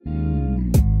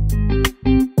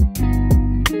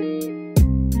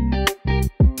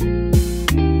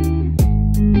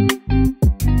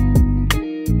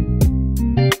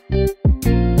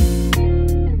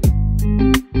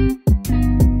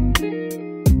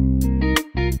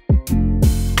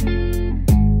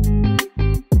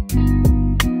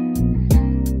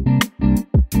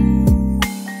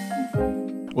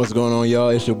What's going on, y'all?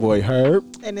 It's your boy Herb.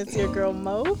 And it's your girl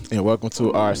Mo. And welcome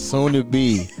to our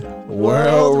soon-to-be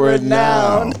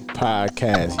World-renowned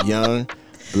podcast, Young,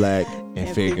 Black,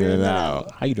 and Figuring It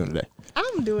Out. How you doing today?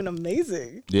 I'm doing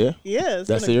amazing. Yeah? Yeah.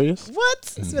 That's serious?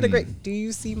 What? It's been a great... Do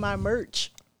you see my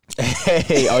merch?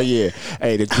 Hey, oh yeah.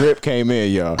 Hey, the drip came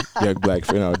in, y'all. Young, Black,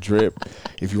 Figuring Out drip.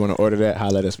 If you want to order that,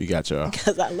 holla at us. We got y'all.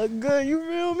 Because I look good. You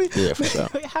feel me? Yeah, for sure.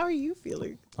 How are you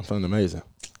feeling? I'm feeling amazing.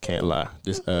 Can't lie.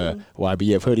 This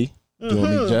YBF hoodie doing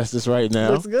me justice right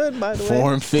now. Looks good, by the way.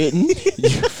 Form fitting. You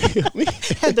feel me?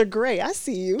 Heather Gray, I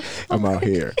see you. I'm out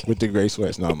here with the gray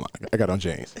sweats. No, I got on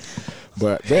jeans.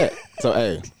 But that. So,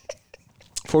 hey,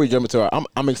 before we jump into our,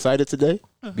 I'm excited today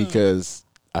because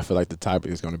I feel like the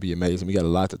topic is going to be amazing. We got a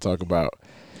lot to talk about.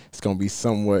 It's going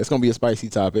to be a spicy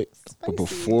topic. But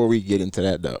before we get into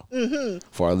that, though,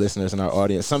 for our listeners and our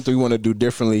audience, something we want to do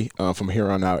differently from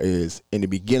here on out is in the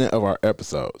beginning of our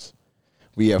episodes,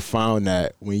 we have found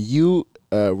that when you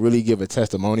really give a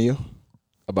testimonial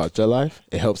about your life,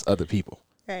 it helps other people.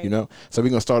 Right. You know? So we're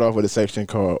going to start off with a section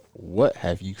called, What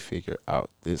Have You Figured Out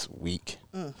This Week?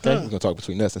 Okay? We're going to talk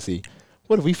between us and see,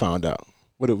 what have we found out?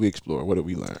 What did we explore? What did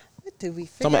we learn? What did we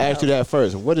figure So I'm going to ask you that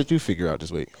first. What did you figure out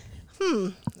this week?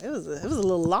 It was a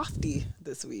little lofty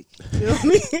this week. You feel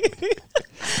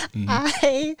me?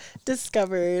 I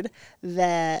discovered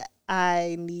that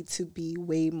I need to be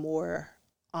way more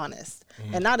honest.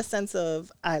 And not a sense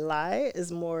of I lie,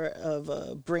 is more of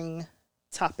a bring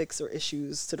topics or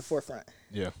issues to the forefront.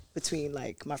 Yeah. Between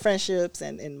like my friendships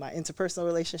and in my interpersonal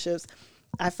relationships.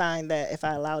 I find that if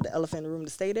I allow the elephant in the room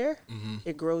to stay there,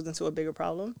 it grows into a bigger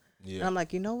problem. Yeah. And I'm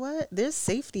like, you know what? There's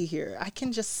safety here. I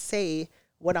can just say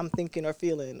what I'm thinking or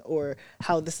feeling or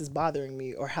how this is bothering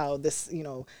me or how this,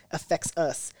 affects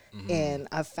us. And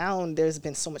I've found there's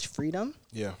been so much freedom.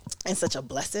 Yeah. And such a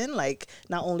blessing. Like,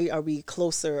 not only are we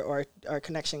closer or our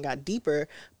connection got deeper,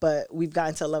 but we've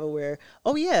gotten to a level where,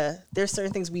 oh yeah, there's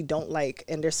certain things we don't like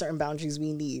and there's certain boundaries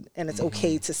we need. And it's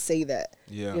okay to say that.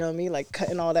 Yeah. You know what I mean? Like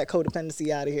cutting all that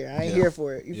codependency out of here. I ain't here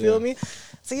for it. You feel me?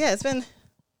 So yeah, it's been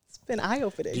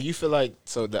eye-opening. Do you feel like,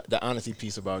 so the honesty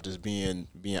piece about just being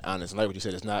honest, like what you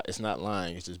said, it's not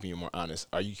lying, it's just being more honest.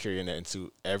 Are you carrying that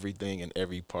into everything and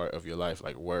every part of your life,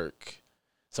 like work?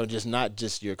 So just not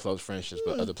just your close friendships,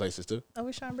 but other places too? I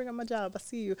was trying to bring up my job. I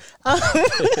see you.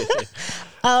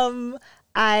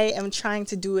 I am trying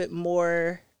to do it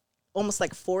more almost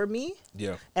like for me.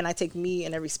 Yeah. And I take me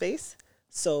in every space.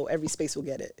 So every space will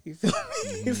get it. You feel me?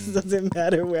 It doesn't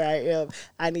matter where I am.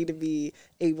 I need to be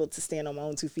able to stand on my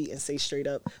own 2 feet and say straight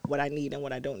up what I need and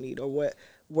what I don't need, or what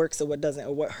works or what doesn't,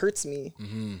 or what hurts me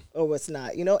or what's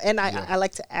not, And I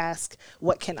like to ask,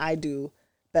 what can I do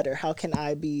better? How can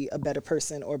I be a better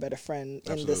person or a better friend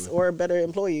in this, or a better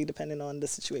employee, depending on the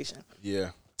situation?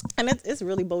 Yeah. And it's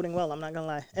really boding well. I'm not going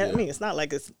to lie. And I mean, it's not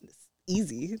like it's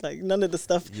easy. Like, none of the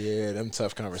stuff them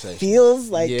tough conversations feels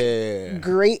like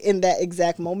great in that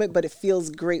exact moment, but it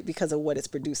feels great because of what it's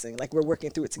producing. Like, we're working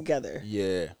through it together.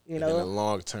 And in the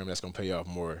long term, that's gonna pay off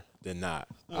more than not.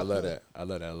 I love that a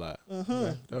lot.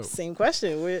 Same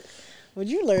question. What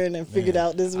you learn and figured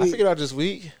out this week? I figured out this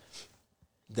week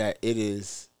that it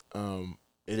is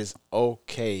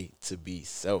okay to be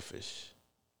selfish.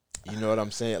 You know what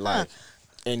I'm saying? Like,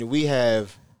 and we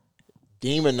have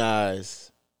demonized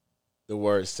the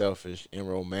word selfish and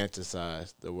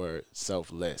romanticize the word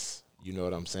selfless. You know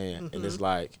what I'm saying? And it's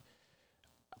like,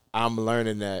 I'm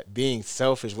learning that being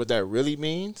selfish, what that really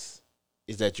means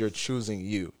is that you're choosing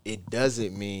you. It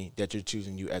doesn't mean that you're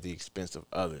choosing you at the expense of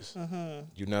others.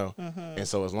 You know? And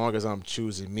so as long as I'm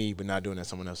choosing me but not doing it at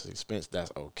someone else's expense,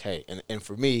 that's okay. And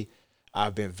for me,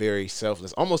 I've been very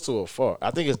selfless, almost to a fault.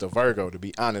 I think it's the Virgo, to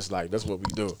be honest. Like, that's what we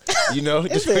do.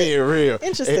 Just being real.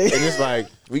 Interesting. And it's like,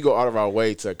 we go out of our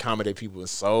way to accommodate people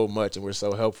so much, and we're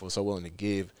so helpful, so willing to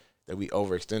give, that we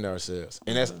overextend ourselves.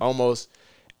 And that's almost,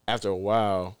 after a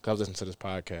while, because I was listening to this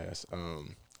podcast,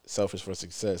 Selfish for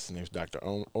Success, his name's Dr.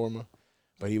 Orma,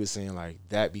 but he was saying, like,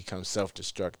 that becomes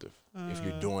self-destructive if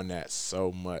you're doing that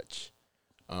so much.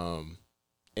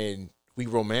 And we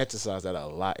romanticize that a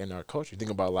lot in our culture. You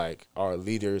think about, like, our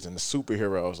leaders and the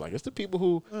superheroes. Like, it's the people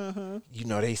who,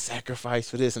 they sacrifice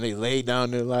for this and they lay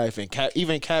down their life. And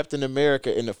even Captain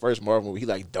America in the first Marvel movie, he,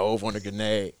 like, dove on a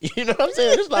grenade. You know what I'm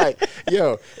saying? It's like,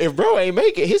 yo, if bro ain't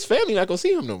make it, his family not going to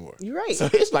see him no more. You're right. So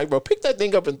it's like, bro, pick that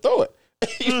thing up and throw it.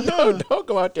 Don't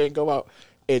go out there and go out.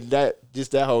 And that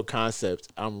whole concept,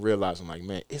 I'm realizing, like,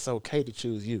 man, it's okay to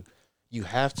choose you. You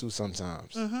have to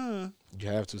sometimes. You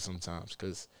have to sometimes,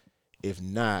 because if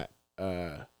not,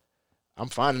 I'm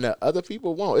finding that other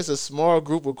people won't. It's a small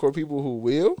group of core people who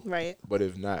will. Right. But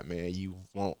if not, man, you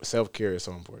won't. Self-care is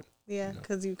so important. Yeah,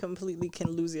 because you completely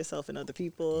can lose yourself in other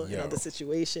people, in Yo. other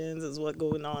situations, is what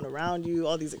going on around you,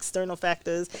 all these external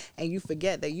factors, and you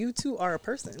forget that you too are a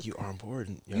person. You are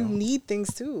important. Yo. You need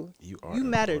things too. You are You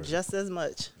matter important. just as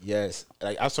much. Yes.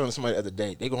 Like I was talking to somebody the other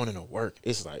day. They going into work.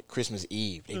 It's like Christmas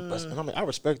Eve. They bust, and I'm like, I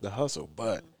respect the hustle,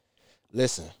 but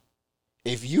listen,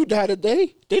 if you die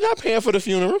today, they not paying for the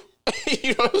funeral.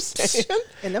 You know what I'm saying?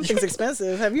 And them things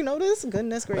expensive. Have you noticed?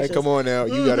 Goodness gracious. Like, come on now.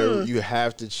 You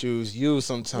have to choose you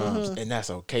sometimes, and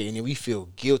that's okay. And then we feel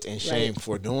guilt and shame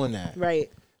for doing that.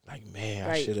 Right. Like, man,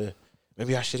 Right.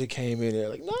 maybe I should have came in there.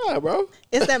 Like, nah, bro.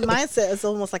 It's that mindset. It's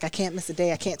almost like I can't miss a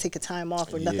day. I can't take a time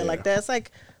off or nothing Yeah. like that. It's like,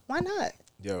 why not?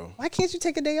 Yo. Why can't you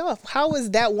take a day off? How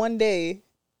is that one day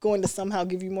going to somehow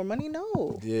give you more money?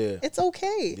 No. Yeah. It's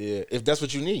okay. Yeah, if that's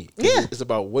what you need. 'Cause Yeah. It's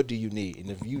about what do you need. And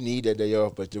if you need that day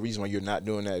off, but the reason why you're not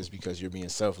doing that is because you're being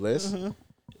selfless,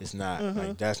 it's not.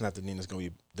 Like, that's not the thing that's going to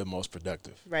be the most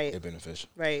productive Right. and beneficial.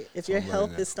 Right. If So your I'm learning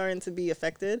health that. is starting to be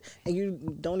affected and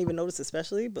you don't even notice,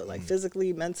 especially, but like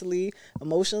physically, mentally,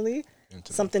 emotionally,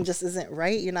 Mentally. something just isn't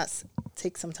right. You're not,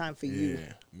 take some time for you.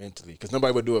 Yeah, mentally. Because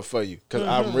nobody would do it for you. Because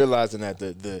I'm realizing that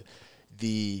the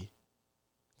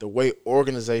way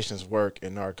organizations work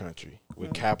in our country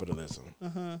with capitalism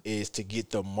is to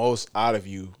get the most out of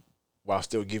you while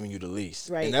still giving you the least.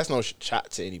 Right. And that's no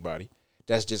shot to anybody.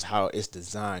 That's just how it's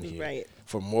designed here Right.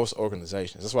 for most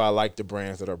organizations. That's why I like the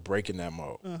brands that are breaking that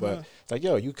mold. But it's like,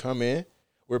 yo, you come in,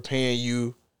 we're paying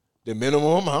you the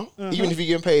minimum amount, even if you're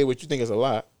getting paid what you think is a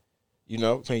lot, you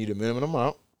know, paying you the minimum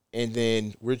amount. And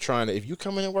then we're trying to, if you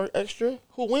come in and work extra,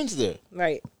 who wins there?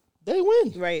 Right. They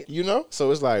win. Right. You know?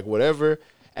 So it's like whatever,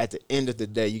 at the end of the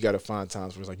day, you got to find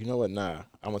times where it's like, you know what? Nah,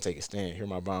 I'm going to take a stand. Here are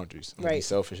my boundaries. I'm going to be Right.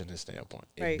 selfish in this standpoint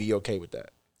and Right. be okay with that.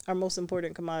 Our most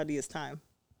important commodity is time.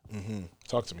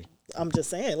 Talk to me. I'm just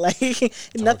saying, like,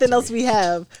 nothing to else me. we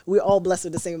have. We're all blessed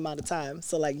with the same amount of time.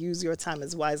 So, like, use your time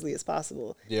as wisely as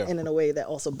possible, Yeah. and in a way that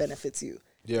also benefits you,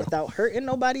 Yeah. without hurting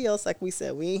nobody else. Like we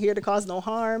said, we ain't here to cause no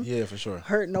harm, Yeah, for sure.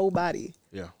 hurt nobody.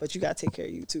 Yeah. But you gotta take care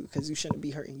of you too, because you shouldn't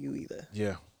be hurting you either.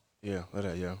 Yeah. Yeah. Let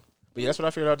that, yeah. But yeah, that's what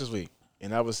I figured out this week.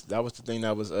 And that was the thing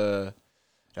that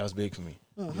was big for me.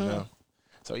 You know?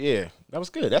 So yeah, that was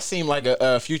good. That seemed like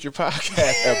a future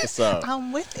podcast episode.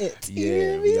 I'm with it. You Yeah,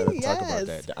 hear we gotta me? talk about Yes.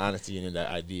 that. The honesty and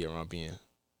that idea around being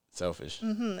selfish.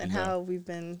 And you know? how we've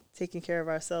been taking care of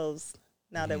ourselves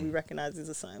now that we recognize this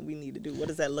is something we need to do. What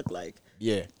does that look like?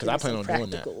 Yeah, because I plan on doing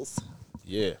that. Practicals.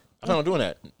 Yeah, I plan on doing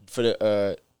that for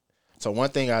the. So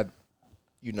one thing I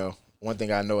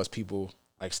know is people,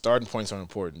 like, starting points are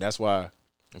important. That's why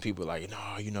when people are like,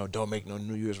 no, don't make no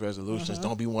New Year's resolutions.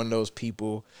 Don't be one of those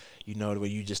people, where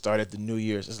you just start at the New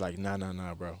Year's. It's like, nah,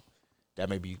 bro. That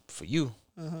may be for you,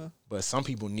 but some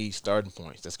people need starting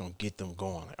points that's gonna get them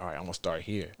going. Like, all right, I'm gonna start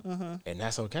here, and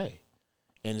that's okay.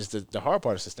 And it's the hard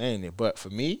part of sustaining it. But for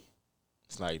me,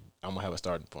 it's like I'm gonna have a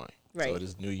starting point. Right. So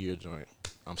this New Year joint,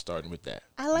 I'm starting with that.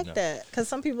 I like that, because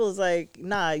some people is like,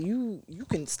 nah, you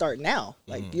can start now.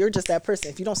 Like, you're just that person.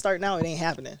 If you don't start now, it ain't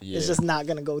happening. Yeah. It's just not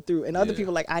gonna go through. And other Yeah.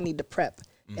 people like, I need to prep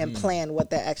and plan what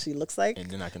that actually looks like. And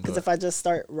then I can do Because it. if I just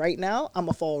start right now, I'm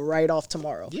gonna fall right off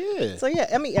tomorrow. Yeah. So yeah,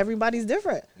 I mean, everybody's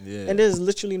different. Yeah. And there's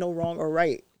literally no wrong or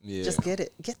right. Yeah. Just get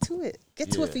it. Get to it.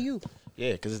 Get to it Yeah. for you.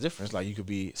 Yeah, because it's different. It's like you could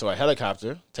be, so a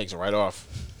helicopter takes it right off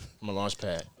from a launch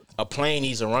pad. A plane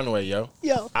needs a runway, yo.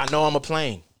 Yo. I know I'm a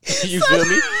plane. You feel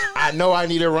me? I know I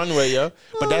need a runway, yo.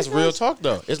 But that's my real gosh. talk,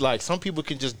 though. It's like some people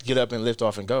can just get up and lift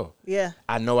off and go. Yeah.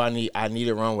 I know I need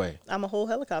a runway. I'm a whole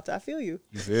helicopter. I feel you.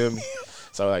 You feel me?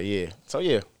 So like, yeah. So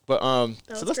yeah. But so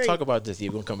was let's great. talk about this. Yeah,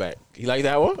 we're gonna come back. You like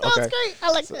that one? That's great.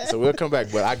 I like that. So we'll come back,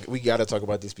 but we gotta talk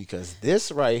about this because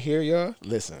this right here, y'all.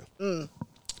 Listen,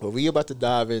 what we about to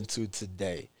dive into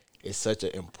today is such an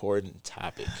important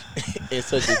topic. It's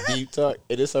such a deep talk.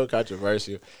 It is so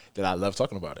controversial that I love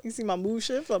talking about it. You see my mood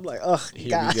shift? I'm like, oh, Here we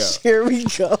gosh, go. here we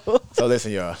go. So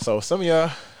listen, y'all. So some of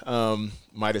y'all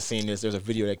might have seen this. There's a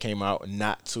video that came out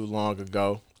not too long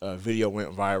ago. A video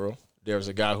went viral. There was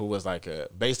a guy who was like,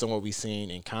 based on what we seen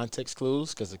in context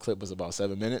clues, because the clip was about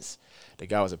 7 minutes. The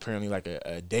guy was apparently like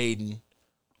a dating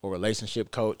or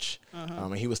relationship coach.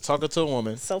 And he was talking to a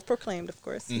woman Self-proclaimed, of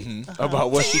course.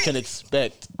 about what she can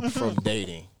expect from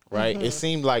dating, right? It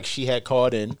seemed like she had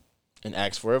called in and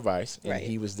asked for advice, and Right.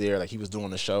 he was there, like he was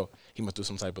doing a show. He must do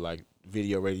some type of like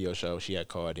radio show. She had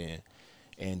called in,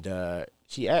 and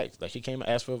she asked, like she came and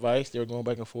asked for advice. They were going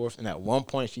back and forth, and at one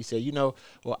point she said, well,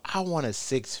 I want a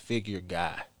 6-figure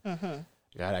guy.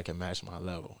 Guy that can match my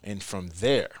level. And from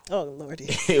there, Oh, Lordy.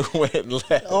 it went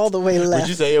left. All the way Would left.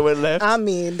 you say it went left? I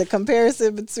mean, the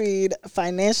comparison between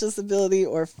financial stability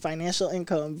or financial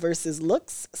income versus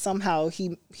looks, somehow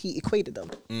he equated them.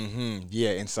 Yeah,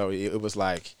 and so it was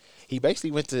like he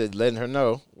basically went to letting her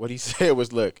know what he said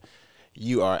was, look,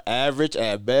 you are average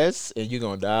at best, and you're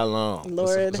gonna die alone.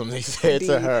 Lord, something he said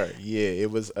to indeed. her. Yeah,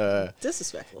 it was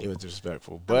Disrespectful. it was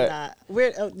disrespectful. I'm But not.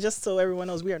 We're just so everyone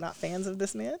knows, we are not fans of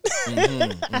this man.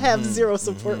 I have zero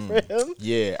support for him.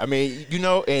 yeah, I mean,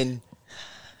 and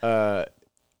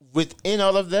within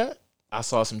all of that, I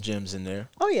saw some gems in there.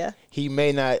 Oh yeah. He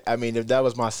may not. I mean, if that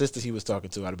was my sister he was talking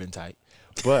to, I'd have been tight.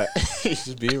 But he's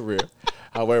just being real.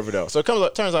 However, though, so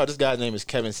turns out this guy's name is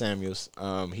Kevin Samuels.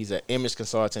 He's an image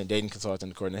consultant, dating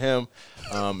consultant, according to him.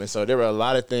 And so there were a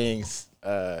lot of things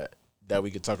that we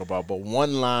could talk about, but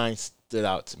one line stood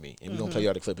out to me, and we're gonna play you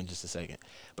out the clip in just a second.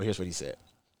 But here's what he said.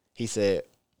 He said,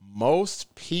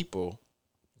 "Most people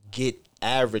get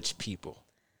average people,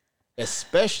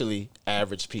 especially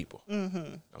average people."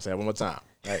 I'll say that one more time.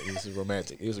 Right? This is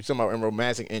romantic. He was talking about in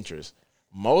romantic interest.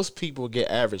 Most people get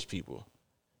average people,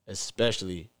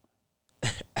 especially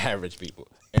average people.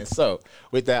 And so,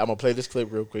 with that, I'm gonna play this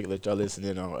clip real quick. Let y'all listen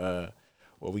in on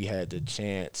what we had the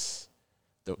chance,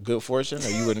 the good fortune, or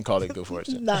you wouldn't call it good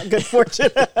fortune? Not good fortune.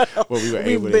 What we were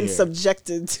able We've to been hear.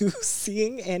 subjected to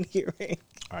seeing and hearing.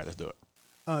 All right, let's do it.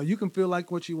 You can feel like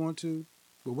what you want to,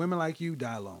 but women like you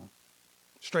die alone.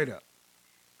 Straight up.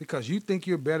 Because you think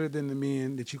you're better than the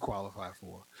men that you qualify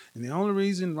for. And the only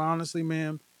reason, honestly,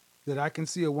 ma'am, that I can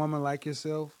see a woman like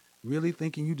yourself really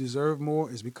thinking you deserve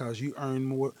more is because you earn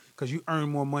more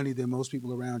money than most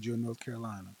people around you in North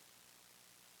Carolina.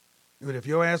 But if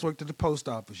your ass worked at the post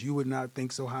office, you would not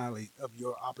think so highly of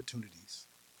your opportunities.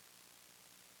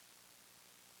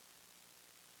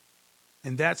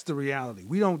 And that's the reality.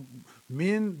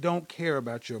 Men don't care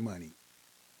about your money.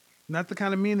 Not the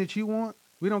kind of men that you want.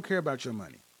 We don't care about your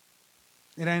money.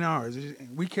 It ain't ours.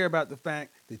 We care about the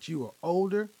fact that you are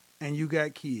older and you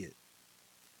got kids.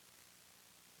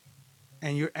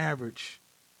 And you're average.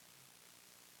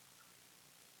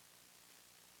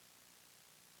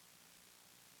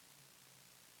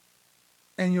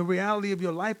 And your reality of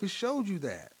your life has showed you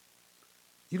that.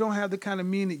 You don't have the kind of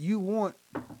men that you want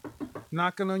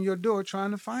knocking on your door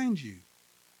trying to find you.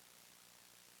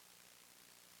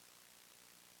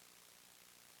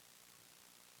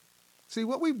 See,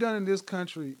 what we've done in this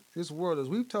country, this world, is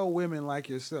we've told women like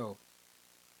yourself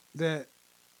that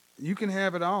you can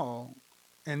have it all,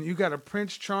 and you got a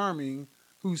Prince Charming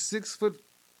who's 6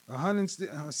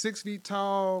 feet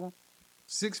tall,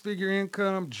 6-figure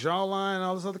income, jawline,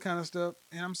 all this other kind of stuff.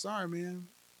 And I'm sorry, man.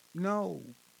 No.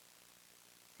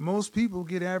 Most people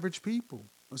get average people,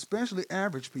 especially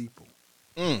average people.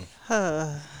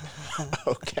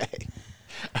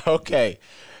 Okay.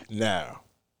 Now,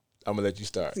 I'm gonna let you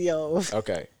start. Yo.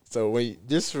 Okay. So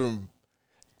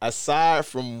aside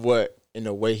from what in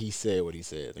the way he said what he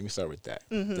said, let me start with that.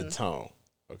 The tone.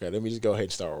 Okay, let me just go ahead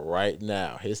and start right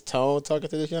now. His tone talking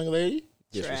to this young lady,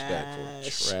 disrespectful,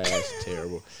 trash,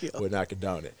 terrible. Would not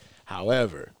condone it.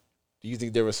 However, do you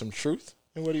think there was some truth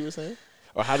in what he was saying?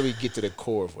 Or how do we get to the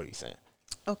core of what he's saying?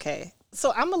 Okay.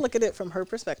 So I'm going to look at it from her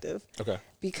perspective. Okay.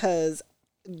 Because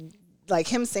like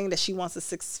him saying that she wants a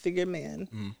 6-figure man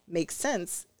makes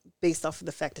sense based off of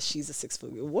the fact that she's a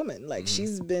 6-figure woman. Like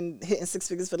she's been hitting 6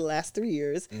 figures for the last 3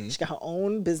 years. She got her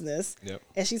own business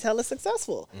and she's hella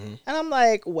successful. And I'm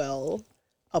like, well,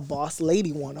 a boss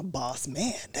lady want a boss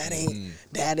man.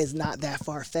 That is not that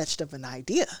far-fetched of an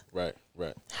idea. Right.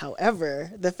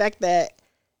 However, the fact that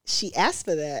she asked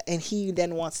for that and he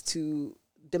then wants to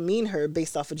demean her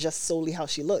based off of just solely how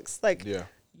she looks. Like,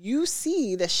 you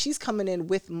see that she's coming in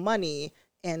with money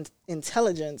and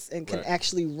intelligence and can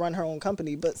actually run her own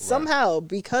company. But somehow,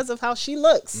 because of how she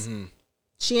looks,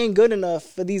 she ain't good enough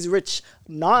for these rich,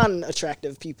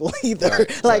 non-attractive people either.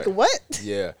 What?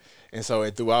 Yeah. And so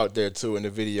throughout there, too, in the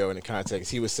video, in the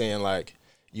context, he was saying, like,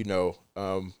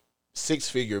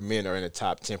 6-figure men are in the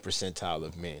top 10 percentile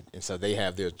of men. And so they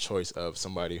have their choice of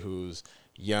somebody who's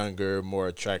younger, more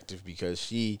attractive, because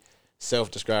she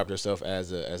self-described herself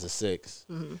as a 6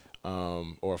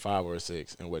 or a 5 or a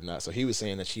 6 and whatnot. So he was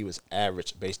saying that she was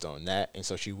average based on that, and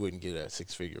so she wouldn't get a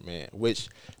 6-figure man, which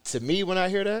to me, when I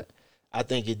hear that, I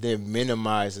think it then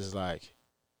minimizes, like,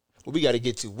 well, we got to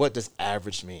get to what does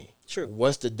average mean? True.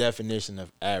 What's the definition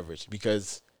of average?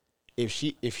 Because if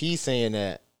he's saying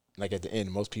that, like, at the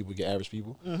end, most people get average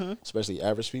people, especially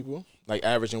average people, like,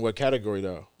 average in what category,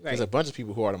 though? There's a bunch of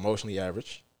people who are emotionally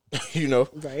average,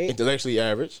 intellectually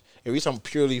average. If we're talking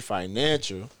purely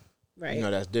financial,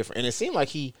 that's different. And it seemed like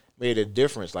he made a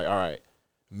difference. Like, all right,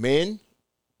 women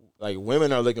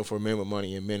are looking for men with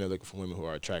money, and men are looking for women who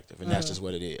are attractive, and that's just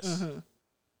what it is.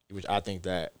 Which I think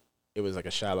that it was like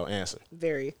a shallow answer.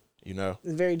 Very.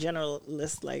 Very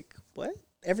generalist. Like, what?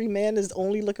 Every man is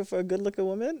only looking for a good-looking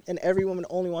woman, and every woman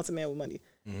only wants a man with money.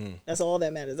 That's all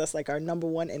that matters. That's like our number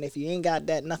one. And if you ain't got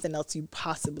that, nothing else you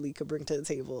possibly could bring to the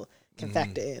table can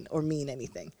factor in or mean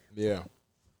anything. Yeah.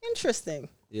 Interesting.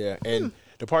 Yeah. And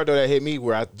the part though that hit me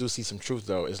where I do see some truth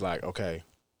though is like, okay,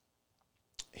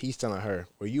 he's telling her,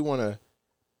 well, you want a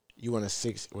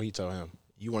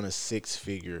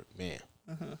 6-figure man.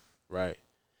 Right.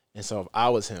 And so if I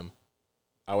was him,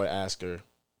 I would ask her,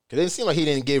 because it seemed like he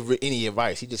didn't give any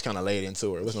advice. He just kind of laid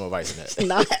into her. There was no advice in that. I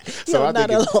not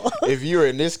think at all. if you're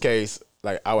in this case,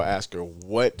 like I would ask her,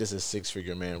 what does a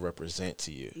 6-figure man represent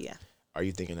to you? Yeah. Are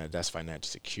you thinking that that's financial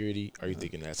security? Are you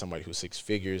thinking that somebody who's 6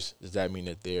 figures, does that mean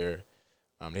that they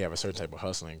have a certain type of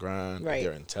hustle and grind? Right.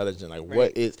 They're intelligent. Like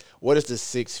Right. what does the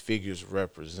 6 figures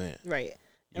represent? Right.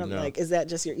 And You I'm know? like, is that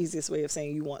just your easiest way of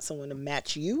saying you want someone to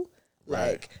match you?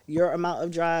 Right. Like your amount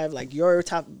of drive, like your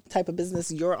type of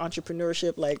business, your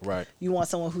entrepreneurship, like Right. you want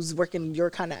someone who's working your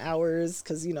kind of hours,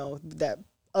 because that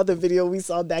other video we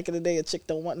saw back in the day, a chick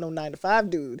don't want no 9-to-5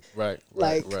 dude. Right.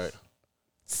 Like- right.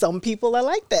 Some people are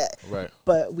like that, Right.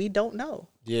 but we don't know.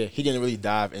 Yeah, he didn't really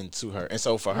dive into her. And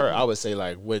so for her, I would say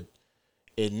like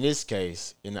in this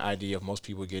case, in the idea of most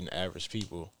people getting average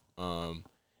people,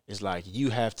 it's like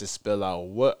you have to spell out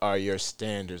what are your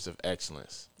standards of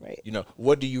excellence. Right.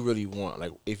 What do you really want?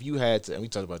 Like if you had to, and we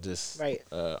talked about this Right.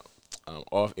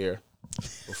 Off air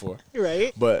before,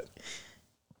 Right. but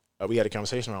we had a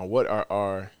conversation around what are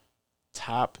our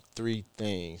top 3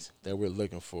 things that we're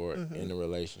looking for in a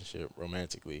relationship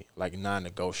romantically, like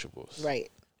non-negotiables. Right.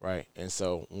 Right. And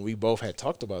so when we both had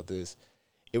talked about this,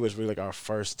 it was really like our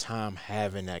first time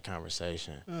having that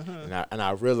conversation. And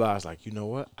I realized, like, you know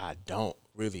what? I don't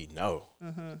really know.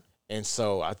 And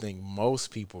so I think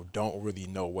most people don't really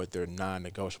know what their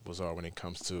non-negotiables are when it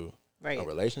comes to Right. a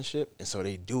relationship. And so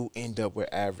they do end up with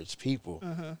average people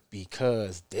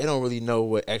because they don't really know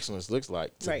what excellence looks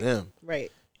like to Right. them.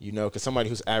 Right. Because somebody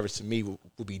who's average to me will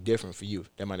be different for you.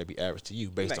 That might not be average to you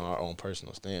based Right. on our own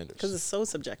personal standards. Because it's so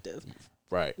subjective.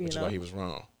 Right. you Which is know? why he was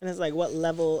wrong. And it's like, what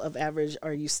level of average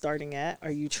are you starting at?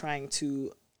 Are you trying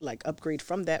to like upgrade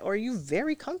from that? Or are you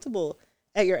very comfortable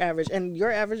at your average? And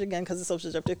your average, again, because it's so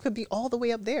subjective, could be all the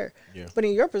way up there. Yeah. But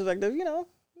in your perspective, I'm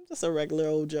just a regular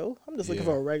old Joe. I'm just looking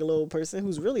Yeah. for a regular old person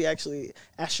who's really actually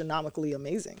astronomically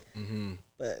amazing.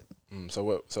 But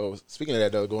So speaking of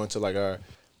that though, going to like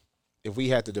if we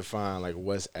had to define like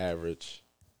what's average,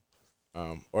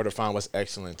 or define what's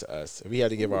excellent to us, if we had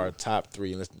to give our top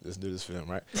 3, and let's do this for them,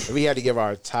 right? If we had to give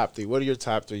our top 3, what are your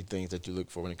top 3 things that you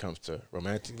look for when it comes to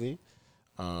romantically,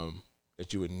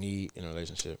 that you would need in a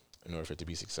relationship in order for it to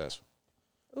be successful?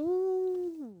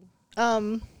 ooh,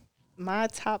 my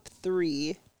top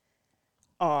 3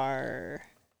 are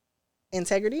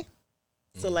integrity.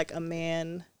 So like a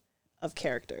man of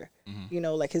character,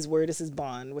 like his word is his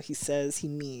bond, what he says he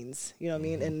means, you know what I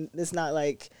mean? And it's not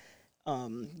like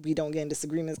we don't get in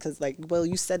disagreements because like, well,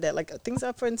 you said that, like things are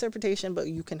up for interpretation, but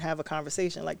you can have a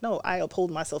conversation. Like, no, I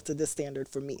uphold myself to this standard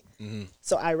for me.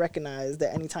 So I recognize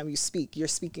that anytime you speak, you're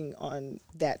speaking on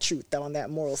that truth, on that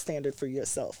moral standard for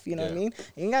yourself. You know what I Yeah. mean?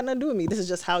 It ain't got nothing to do with me. This is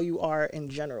just how you are in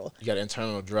general. You got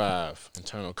internal drive,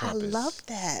 internal compass. I love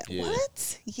that. Yeah.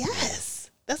 What? Yes.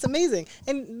 That's amazing.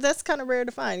 And that's kind of rare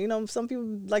to find. Some people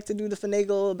like to do the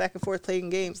finagle back and forth playing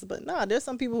games, but there's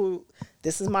some people who,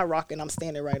 this is my rock and I'm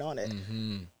standing right on it.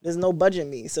 There's no budging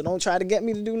me. So don't try to get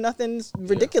me to do nothing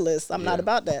ridiculous. I'm not Yeah.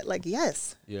 about that. Like,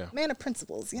 yes. Yeah. Man of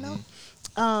principles, a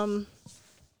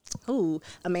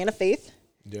man of faith.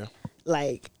 Yeah.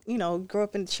 Like, grow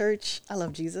up in church. I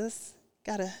love Jesus.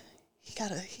 He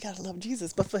gotta love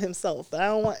Jesus, but for himself. But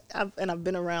I've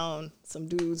been around some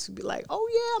dudes who be like, oh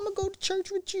yeah, I'm gonna go to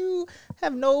church with you.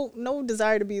 Have no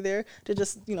desire to be there. They're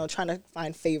just, trying to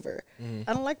find favor.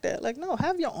 I don't like that. Like, no,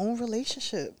 have your own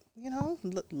relationship.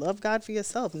 Love God for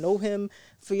yourself. Know him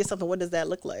for yourself. And what does that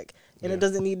look like? And it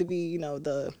doesn't need to be,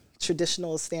 the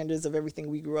traditional standards of everything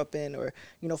we grew up in, or,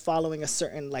 following a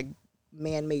certain like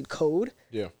man-made code.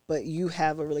 Yeah. But you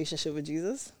have a relationship with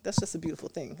Jesus. That's just a beautiful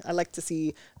thing. I like to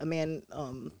see a man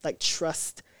like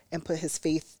trust and put his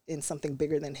faith in something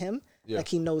bigger than him. Yeah. Like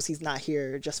he knows he's not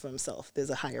here just for himself. There's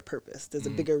a higher purpose. There's a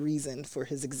bigger reason for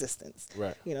his existence.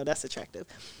 Right. That's attractive.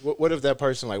 What if that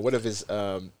person, like, what if it's,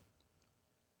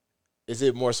 is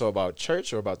it more so about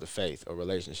church or about the faith or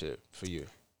relationship for you?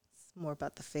 It's more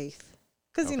about the faith.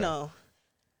 Because, Okay.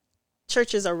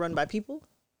 churches are run by people,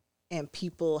 and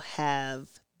people have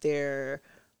their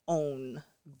own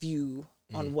view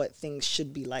on what things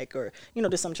should be like. Or,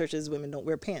 there's some churches women don't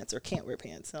wear pants or can't wear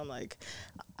pants. And I'm like,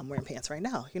 I'm wearing pants right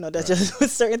now. That's just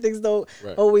certain things don't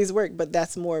always work. But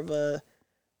that's more of a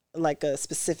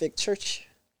specific church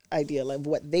idea, like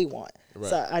what they want. Right.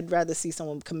 So I'd rather see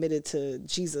someone committed to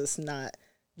Jesus, not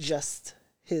just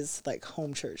his like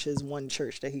home church, his one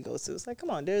church that he goes to. It's like, come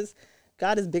on,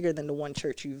 God is bigger than the one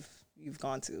church you've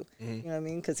gone to. You know what I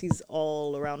mean? Because he's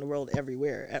all around the world,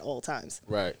 everywhere, at all times.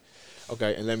 Right.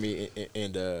 Okay. And let me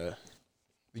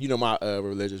you know my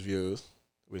religious views,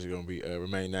 which is gonna be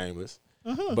remain nameless.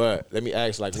 But let me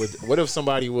ask, like, what if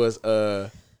somebody was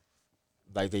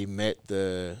like they met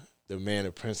the man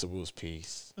of principles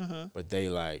piece, but they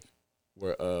like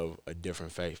were of a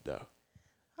different faith though.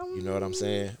 You know what I'm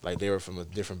saying? Like they were from a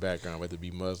different background, whether it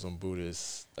be Muslim,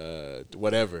 Buddhist,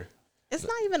 whatever. It's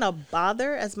not even a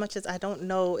bother as much as I don't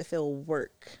know if it'll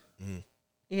work.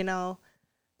 You know,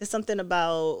 there's something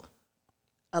about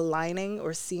aligning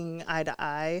or seeing eye to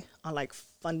eye on like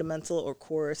fundamental or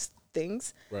core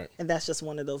things. Right. And that's just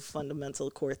one of those fundamental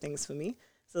core things for me.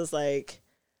 So it's like,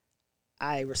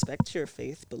 I respect your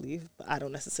faith, belief, but I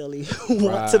don't necessarily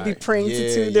want to be praying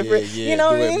to two different, you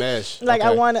know what I mean? Mesh. Like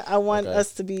I want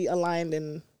us to be aligned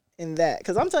in that.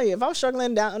 Because I'm telling you, if I'm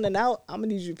struggling down and out, I'm going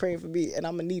to need you praying for me, and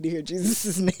I'm going to need to hear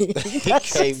Jesus' name.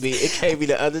 It can't be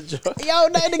the other joke. Yo,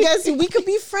 nothing against you. We could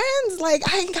be friends. Like,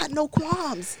 I ain't got no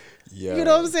qualms. Yeah. You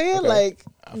know what I'm saying? Okay. Like,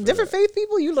 different faith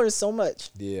people, you learn so much.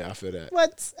 Yeah, I feel that.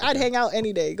 But I'd hang out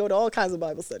any day, go to all kinds of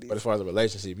Bible studies. But as far as a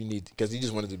relationship, you need, because you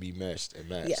just wanted to be meshed and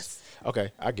matched. Yes.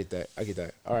 Okay, I get that.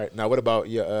 All right, now what about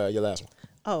your last one?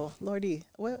 Oh, Lordy.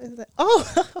 What is that?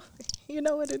 Oh, you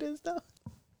know what it is, though?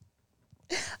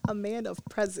 A man of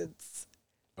presence.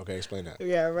 Okay, explain that.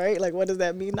 Yeah, right? Like, what does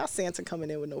that mean? Not Santa coming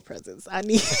in with no presents. I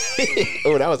need...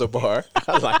 Oh, that was a bar.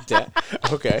 I like that.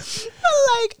 Okay.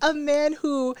 Like, a man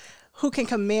who can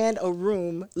command a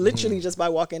room literally just by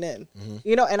walking in.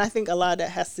 You know, and I think a lot of that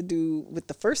has to do with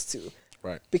the first two.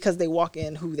 Right. Because they walk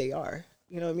in who they are.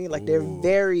 You know what I mean? Like, they're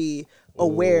very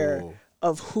aware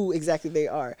of who exactly they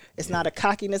are. It's not a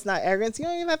cockiness, not arrogance. You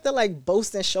don't even have to, like,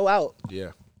 boast and show out.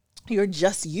 Yeah. You're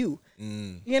just you.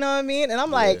 You know what I mean? And I'm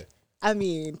like, I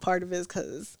mean, part of it is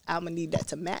because I'm going to need that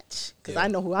to match. Because I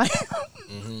know who I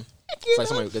am. It's like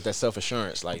somebody get that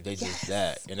self-assurance. Like, they just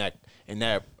that. And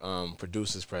that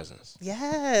produces presence.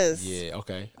 Yes. Yeah,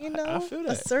 okay. You know, I feel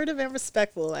that. assertive and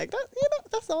respectful. Like, that, you know,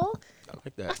 that's all. I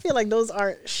like that. I feel like those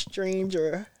aren't strange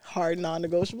or hard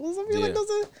non-negotiables. I feel like those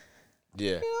are,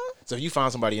 Yeah. you know. So if you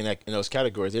find somebody in those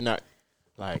categories, they're not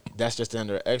like, that's just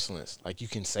under excellence. Like, you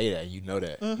can say that, you know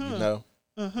that, you know.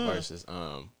 Versus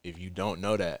if you don't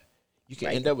know that, you can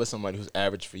end up with somebody who's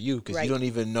average for you because you don't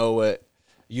even know what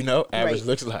average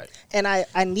looks like. And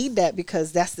I need that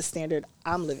because that's the standard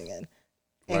I'm living in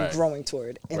and growing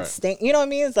toward and staying. You know what I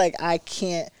mean? It's like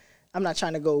I'm not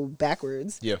trying to go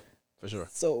backwards. Yeah, for sure.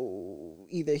 So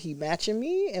either he matching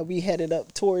me and we headed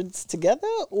up towards together,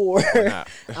 or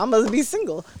I must be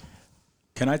single.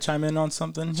 Can I chime in on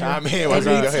something? Chime in. Go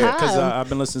ahead. Because I've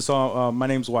been listening. So my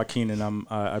name's Joaquin, and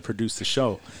I produce the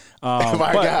show. My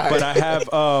God. But I have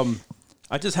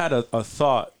I just had a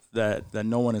thought that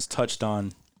no one has touched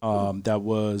on. That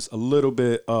was a little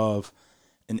bit of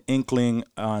an inkling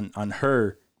on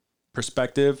her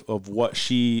perspective of what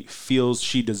she feels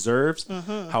she deserves.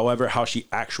 However, how she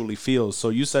actually feels. So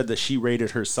you said that she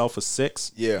rated herself a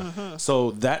 6. Yeah.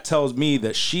 So that tells me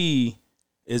that she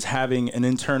is having an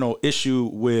internal issue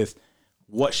with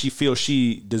what she feels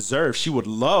she deserves. She would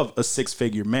love a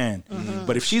 6-figure man,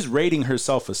 but if she's rating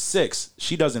herself a 6,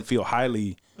 she doesn't feel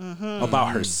highly about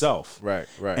herself. Right.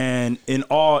 And in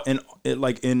all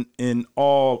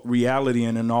reality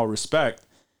and in all respect,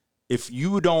 if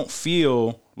you don't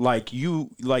feel like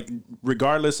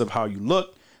regardless of how you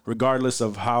look, regardless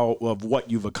of what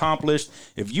you've accomplished,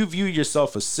 if you view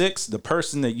yourself as 6, the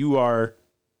person that you are,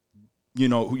 you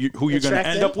know, who you're going to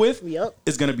end up with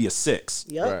is going to be a 6.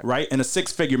 Right. And a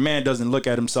 6-figure man doesn't look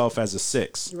at himself as a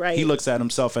 6. Right. He looks at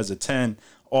himself as a 10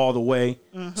 all the way.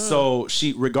 So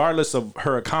she, regardless of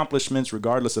her accomplishments,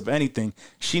 regardless of anything,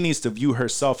 she needs to view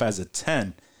herself as a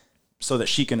 10 so that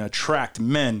she can attract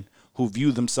men who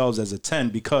view themselves as a 10,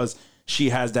 because she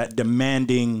has that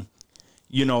demanding,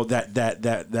 you know,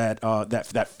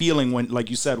 that feeling when, like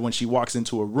you said, when she walks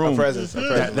into a room,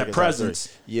 that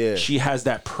presence. Yeah. She has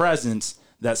that presence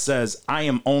that says, I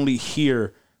am only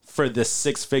here for this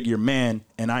 6-figure man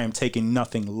and I am taking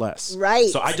nothing less. Right.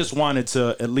 So I just wanted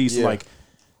to at least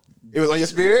it was on your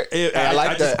spirit. I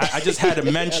like that. I just had to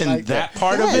mention like that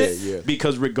part of it Yeah.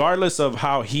 because regardless of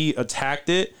how he attacked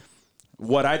it,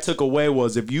 what I took away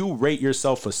was, if you rate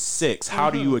yourself a 6,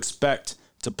 how do you expect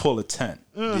to pull a 10?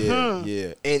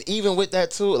 Yeah. And even with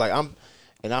that too, like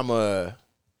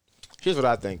here's what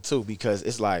I think too, because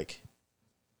it's like,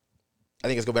 I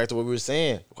think let's go back to what we were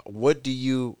saying. What do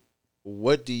you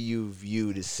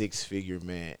view the 6-figure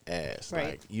man as? Right.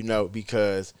 Like, you know,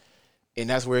 because And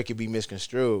that's where it can be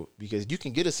misconstrued because you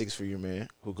can get a 6-figure man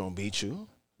who gonna beat you,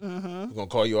 who gonna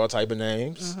call you all type of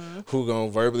names, who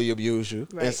gonna verbally abuse you.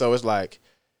 Right. And so it's like,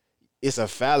 it's a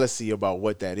fallacy about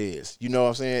what that is. You know what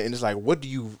I'm saying? And it's like, what are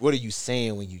you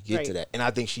saying when you get to Right. that? And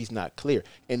I think she's not clear.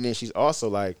 And then she's also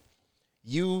like,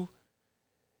 you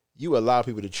allow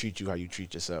people to treat you how you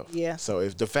treat yourself. Yeah. So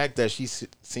if the fact that she's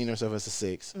seen herself as a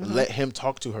 6, let him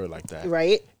talk to her like that.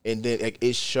 Right. And then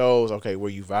it shows, okay, where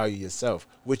you value yourself,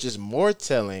 which is more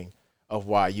telling of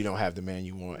why you don't have the man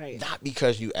you want. Right. Not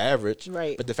because you average,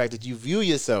 Right. but the fact that you view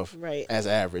yourself Right. as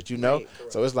average, you know? Right.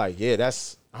 So it's like, yeah,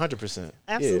 that's 100%.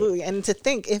 Absolutely. And to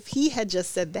think if he had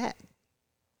just said that,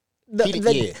 the He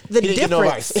didn't get no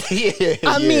difference. advice. Yeah,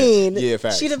 I yeah. mean, Yeah,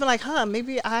 facts. she'd have been like,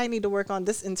 maybe I need to work on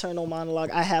this internal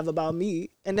monologue I have about me.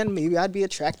 And then maybe I'd be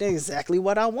attracting exactly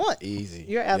what I want. Easy.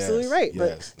 You're absolutely Yes, right.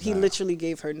 yes. But he literally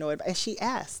gave her no advice. And she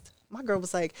asked. My girl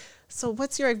was like, so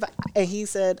what's your advice? And he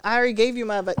said, I already gave you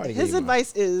my advice. already His gave you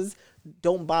advice is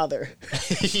don't bother.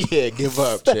 Yeah, give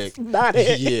up, chick. not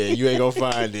it. Yeah, you ain't gonna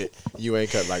find it. You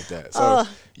ain't cut like that. So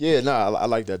yeah, no, I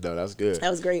like that though. That's good. That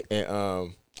was great.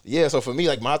 And yeah, so for me,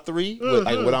 like my 3,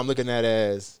 like what I'm looking at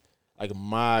as like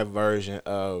my version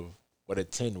of what a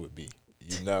 10 would be.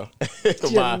 You know,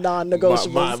 Your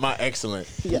non-negotiables. My excellent.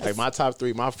 Yes. Like my top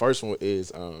 3. My first one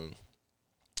is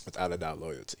without a doubt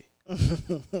loyalty.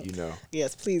 You know,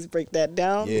 Yes, please break that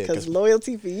down Yeah, because 'cause-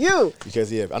 loyalty for you.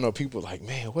 because yeah, I know people like,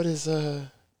 man, what is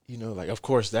you know, like of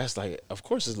course that's like of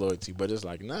course it's loyalty, but it's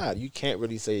like nah, you can't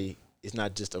really say it's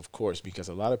not just of course because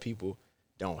a lot of people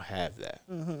don't have that.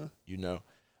 You know,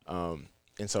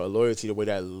 and so a loyalty, the way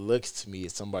that looks to me,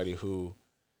 is somebody who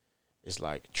is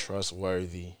like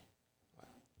trustworthy,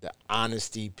 the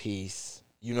honesty piece.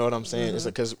 You know what I'm saying? It's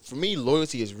because for me,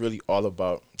 loyalty is really all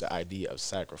about the idea of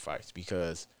sacrifice.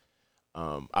 Because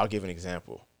I'll give an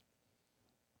example.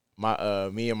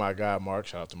 Me and my guy Mark,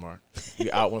 shout out to Mark, we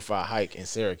went for a hike in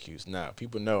Syracuse. Now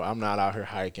people know I'm not out here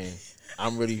hiking.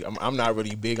 I'm not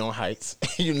really big on hikes,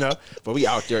 you know. But we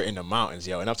out there in the mountains,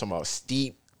 yo, and I'm talking about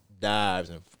steep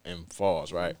dives and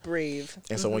falls, right? Brave.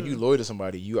 And so when you loyal to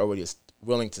somebody, you already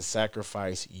willing to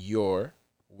sacrifice your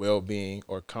well-being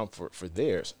or comfort for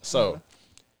theirs. So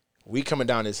we coming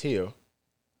down this hill,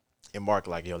 and Mark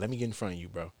like, yo, let me get in front of you,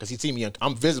 bro, because he see me.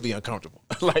 I'm visibly uncomfortable.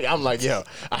 Like I'm like, yo,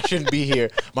 I shouldn't be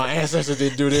here. My ancestors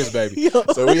didn't do this, baby.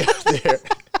 So we out there,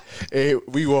 and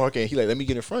we walk in. He like, let me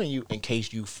get in front of you in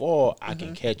case you fall. I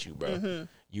can catch you, bro.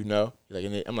 You know, like,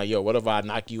 and then I'm like, yo, what if I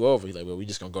knock you over? He's like, well, we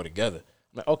just gonna go together.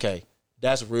 I'm like, okay,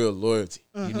 that's real loyalty.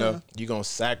 You know, you're gonna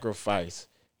sacrifice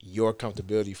your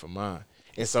comfortability for mine.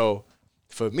 And so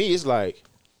for me, it's like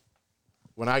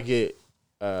when I get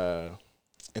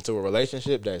into a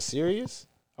relationship that's serious,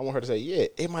 I want her to say, yeah,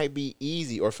 it might be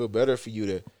easy or feel better for you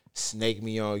to snake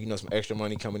me on, you know, some extra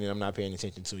money coming in I'm not paying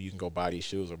attention to. You can go buy these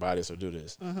shoes or buy this or do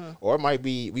this. Or it might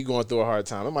be we going through a hard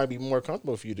time. It might be more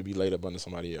comfortable for you to be laid up under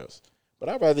somebody else. But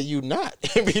I'd rather you not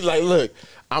and be like, look,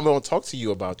 I'm going to talk to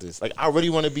you about this. Like, I really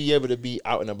want to be able to be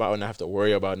out and about and not have to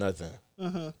worry about nothing.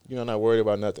 You know, not worried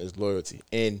about nothing is loyalty.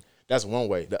 And that's one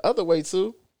way. The other way,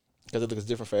 too, because it looks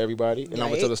different for everybody. And I'm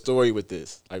going to tell a story with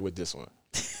this, like with this one.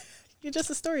 You're just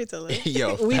a storyteller.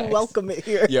 Yo, we facts. welcome it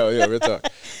here. Yo, real talk.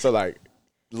 So, like,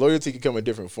 loyalty can come in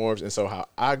different forms. And so how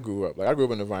I grew up, like, I grew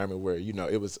up in an environment where, you know,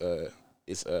 it was,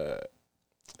 it's the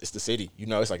city. You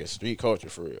know, it's like a street culture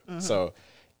for real. So,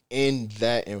 in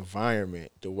that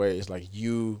environment, the way it's like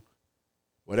you,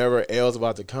 whatever L's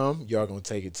about to come, y'all gonna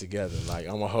take it together. Like,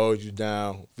 I'm gonna hold you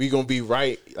down. We gonna be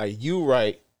right, like you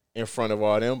right in front of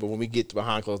all them. But when we get to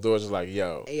behind closed doors, it's like,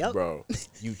 yo, Yep. bro,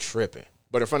 you tripping.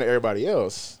 But in front of everybody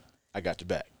else, I got your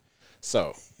back.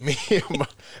 So me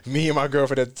and my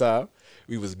girlfriend at the time,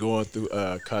 we was going through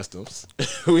customs.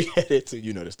 We headed to,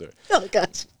 you know the story. Oh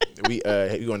gosh. We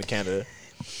going to Canada.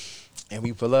 And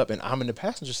we pull up, and I'm in the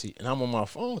passenger seat, and I'm on my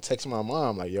phone texting my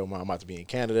mom, like, yo, mom, I'm about to be in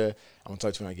Canada. I'm going to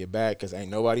talk to you when I get back because ain't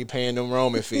nobody paying them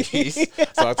roaming fees.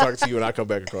 So I'll talk to you when I come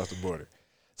back across the border.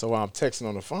 So while I'm texting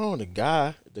on the phone,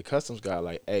 the customs guy,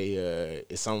 like, hey,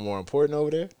 is something more important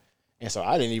over there? And so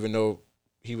I didn't even know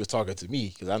he was talking to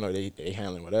me because I know they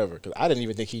handling whatever because I didn't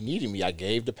even think he needed me. I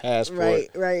gave the passport.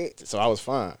 Right. So I was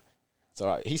fine.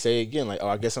 So he say again, like, oh,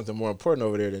 I guess something more important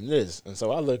over there than this. And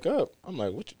so I look up. I'm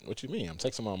like, what you mean? I'm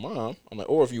texting my mom. I'm like,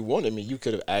 or if you wanted me, you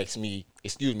could have asked me,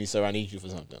 excuse me, sir, I need you for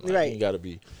something. Like, Right. You got to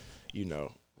be, you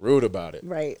know, rude about it.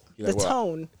 Right. You're like, The well,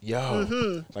 tone.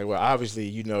 Yo. Like, well, obviously,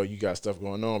 you know, you got stuff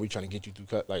going on. We trying to get you through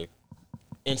cut. Like,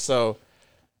 and so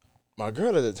my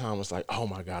girl at the time was like, oh,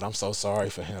 my God, I'm so sorry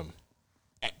for him.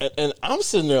 And I'm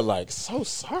sitting there like, so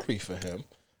sorry for him.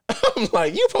 I'm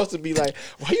like, you supposed to be like,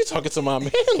 why you talking to my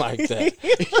man like that?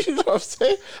 You know what I'm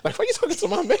saying? Like, why you talking to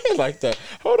my man like that?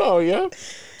 Hold on, yo.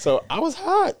 So I was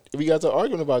hot. We got to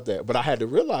arguing about that. But I had to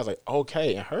realize, like,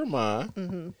 okay, in her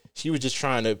mind, she was just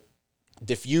trying to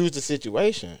diffuse the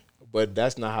situation. But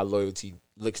that's not how loyalty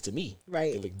looks to me.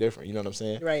 Right. It look different. You know what I'm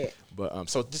saying? Right. But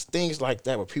so just things like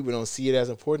that where people don't see it as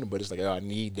important, but it's like, oh, I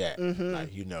need that.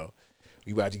 Like, you know.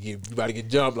 You about to get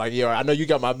jumped. Like, yo, I know you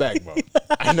got my back, bro.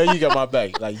 I know you got my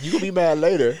back. Like, you gonna be mad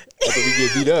later after we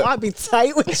get beat up. I'll be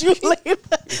tight with you later.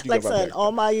 Like, got my son, back,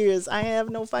 all my years, I have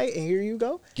no fight, and here you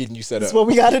go. Getting you set That's up. what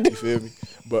we gotta do. You feel me?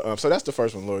 But so that's the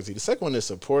first one, loyalty. The second one is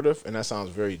supportive, and that sounds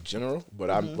very general.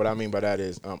 But what I mean by that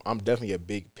is I'm definitely a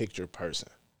big picture person.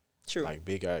 True. Like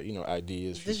big,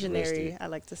 ideas, Visionary, futuristic, I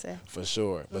like to say. for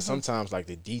sure. But sometimes like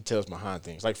the details behind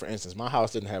things. Like for instance, my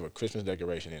house didn't have a Christmas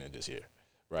decoration in it this year.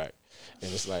 Right.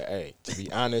 And it's like, hey, to be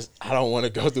honest, I don't want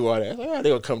to go through all that. Like,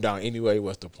 they're going to come down anyway.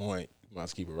 What's the point? You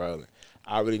must keep it rolling.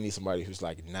 I really need somebody who's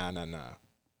like, nah.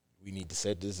 We need to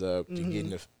set this up to get in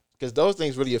the... Because those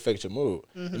things really affect your mood.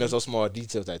 And there's those small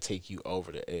details that take you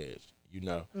over the edge, you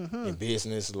know, in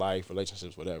business, life,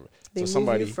 relationships, whatever. They so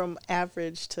somebody... move you from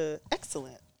average to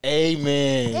excellent.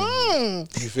 Amen.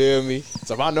 You feel me?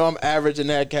 So if I know I'm average in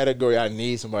that category, I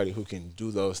need somebody who can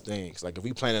do those things. Like if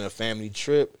we planning a family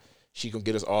trip, she gonna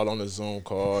get us all on a Zoom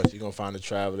call. She gonna find a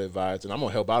travel advisor, and I'm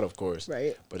gonna help out, of course.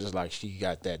 Right. But it's like she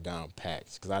got that down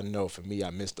packed. Because I know for me, I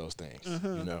miss those things.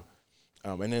 You know.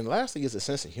 And then lastly is a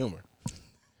sense of humor.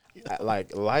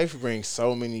 Like life brings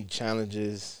so many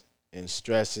challenges and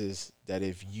stresses that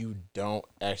if you don't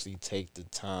actually take the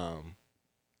time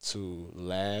to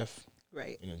laugh,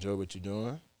 right, and enjoy what you're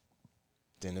doing,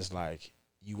 then it's like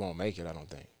you won't make it. I don't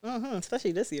think.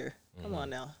 Especially this year. Come on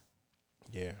now.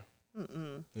 Yeah.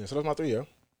 Yeah, so those are my three, yo.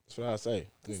 That's what I say.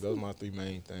 I think those are my three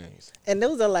main things. And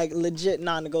those are like legit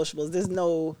non-negotiables. There's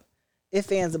no ifs,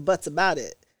 ands, or buts about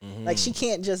it. Like she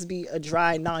can't just be a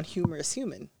dry, non-humorous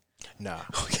human. Nah.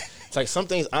 It's like some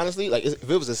things, honestly, like if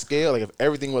it was a scale, like if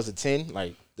everything was a 10,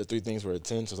 like the three things were a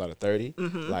 10, so it's out of 30,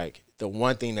 like the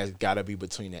one thing that's got to be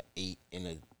between an 8 and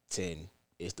a 10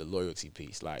 is the loyalty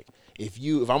piece. Like if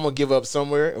I'm going to give up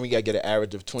somewhere and we got to get an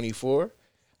average of 24,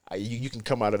 you can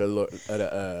come out of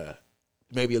the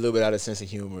maybe a little bit out of sense of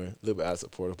humor, a little bit out of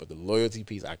support, but the loyalty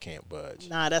piece, I can't budge.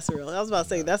 Nah, that's real. I was about to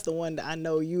say, that's the one that I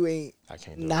know you ain't. I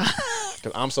can't do it.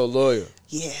 Because I'm so loyal.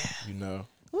 Yeah. You know?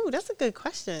 Ooh, that's a good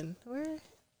question. Where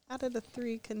out of the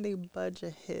three can they budge a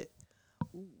hit?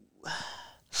 Ooh.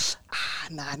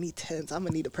 I need 10s. I'm going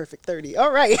to need a perfect 30.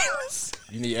 All right.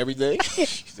 You need everything?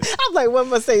 I'm like, what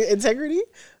must I say? Integrity?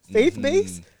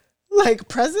 Faith-based? Like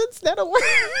presence? That'll work.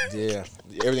 Yeah.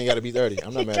 Everything got to be 30.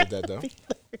 I'm not mad at that, though.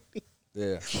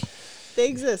 Yeah. They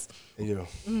exist. They do.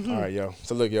 All right, yo.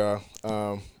 So, look, y'all.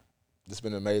 This has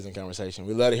been an amazing conversation.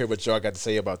 We love to hear what y'all got to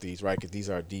say about these, right? Because these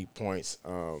are deep points.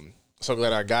 So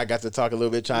glad our guy got to talk a little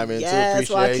bit, chime in too.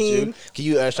 Appreciate you. Can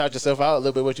you shout yourself out a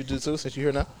little bit what you do too, since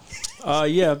you're here now?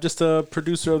 Yeah, I'm just a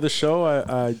producer of the show.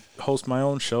 I host my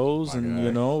own shows, and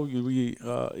you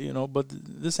know, but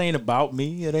this ain't about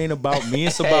me. It ain't about me.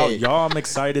 It's about y'all. I'm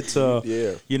excited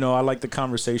to, you know, I like the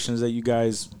conversations that you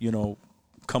guys, you know,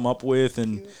 come up with,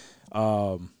 and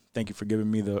thank you for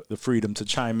giving me the freedom to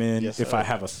chime in if I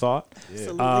have a thought.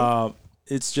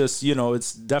 It's just, you know,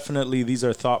 it's definitely, these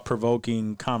are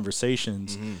thought-provoking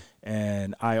conversations,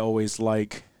 and I always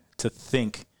like to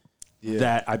think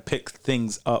that I pick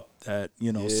things up that,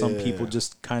 you know, some people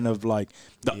just kind of like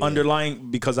the underlying,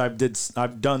 because I've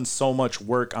done so much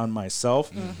work on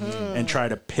myself and try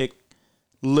to pick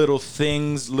little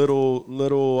things, little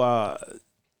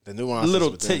the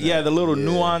nuances, the little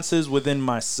nuances within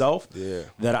myself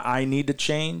that I need to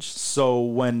change. So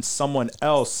when someone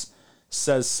else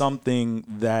says something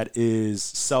that is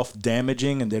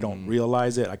self-damaging and they don't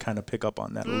realize it, I kind of pick up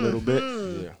on that a little bit.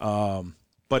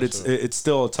 But it's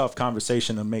still a tough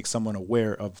conversation to make someone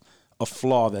aware of a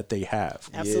flaw that they have.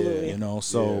 Absolutely. You know,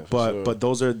 so but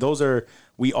those are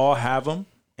we all have them,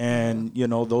 and you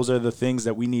know, those are the things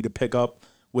that we need to pick up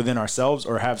within ourselves,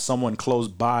 or have someone close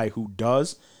by who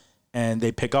does, and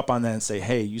they pick up on that and say,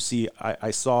 hey, you see,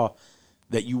 I saw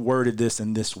that you worded this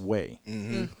in this way.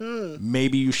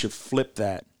 Maybe you should flip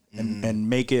that and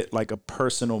make it like a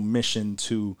personal mission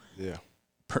to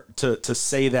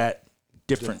say that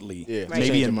differently.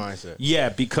 Maybe in mindset. Yeah,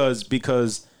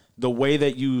 because the way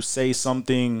that you say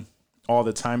something all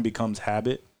the time becomes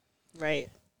habit. Right.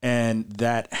 And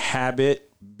that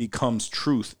habit becomes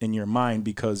truth in your mind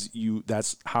because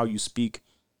that's how you speak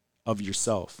of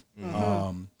yourself.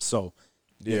 So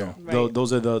Yeah. Right.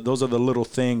 Those are the little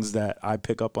things that I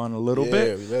pick up on a little Yeah,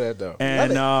 bit. we let that though.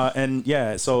 And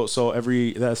yeah, so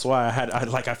that's why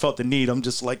I felt the need. I'm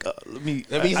just like, let me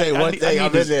say one thing.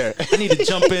 I've been there. I need to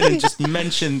jump in and just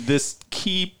mention this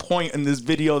key point in this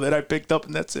video that I picked up,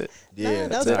 and that's it. Yeah,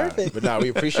 that was perfect. But we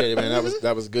appreciate it, man.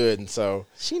 That was good. And so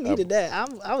She needed that.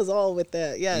 I was all with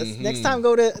that. Yes. Next time,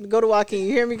 go to Joaquin.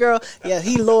 You hear me, girl? Yeah,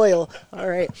 he loyal. All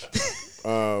right.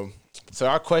 So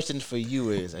our question for you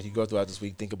is, as you go throughout this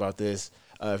week, think about this.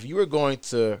 If you were going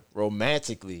to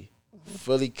romantically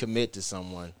fully commit to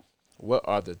someone, what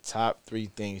are the top 3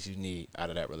 things you need out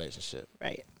of that relationship?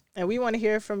 Right. And we want to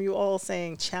hear from you all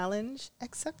saying challenge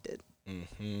accepted.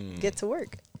 Get to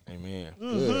work. Amen.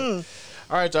 Good.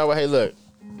 All right, y'all. Well, hey, look.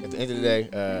 At the end of the day,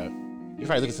 you're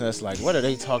probably looking at us like, what are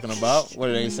they talking about? What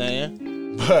are they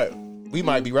saying? But we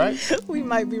might be right. We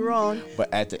might be wrong.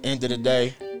 But at the end of the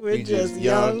day, We're just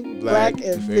young, black,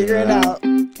 and figuring it out.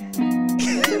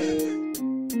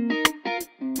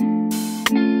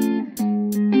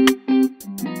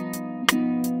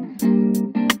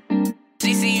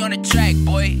 CC on the track,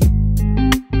 boy.